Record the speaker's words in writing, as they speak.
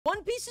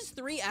One Piece's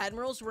 3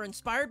 admirals were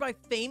inspired by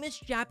famous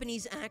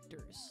Japanese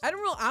actors.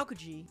 Admiral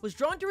Aokiji was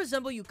drawn to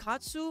resemble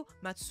Yukatsu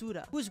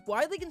Matsuda, who is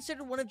widely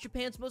considered one of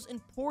Japan's most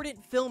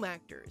important film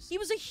actors. He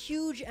was a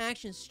huge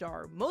action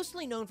star,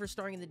 mostly known for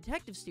starring in the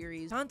detective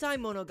series Tantai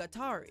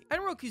Monogatari.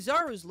 Admiral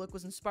Kizaru's look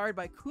was inspired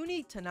by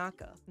Kuni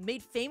Tanaka,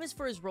 made famous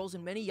for his roles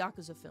in many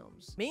Yakuza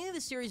films, mainly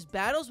the series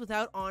Battles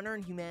Without Honor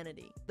and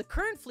Humanity. The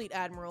current fleet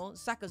admiral,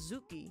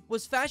 Sakazuki,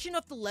 was fashioned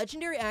off the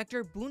legendary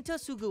actor Bunta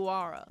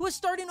Sugawara, who has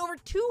starred in over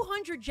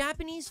 200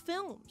 Japanese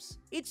films.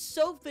 It's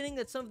so fitting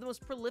that some of the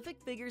most prolific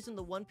figures in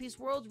the One Piece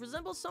world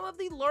resemble some of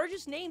the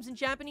largest names in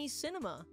Japanese cinema.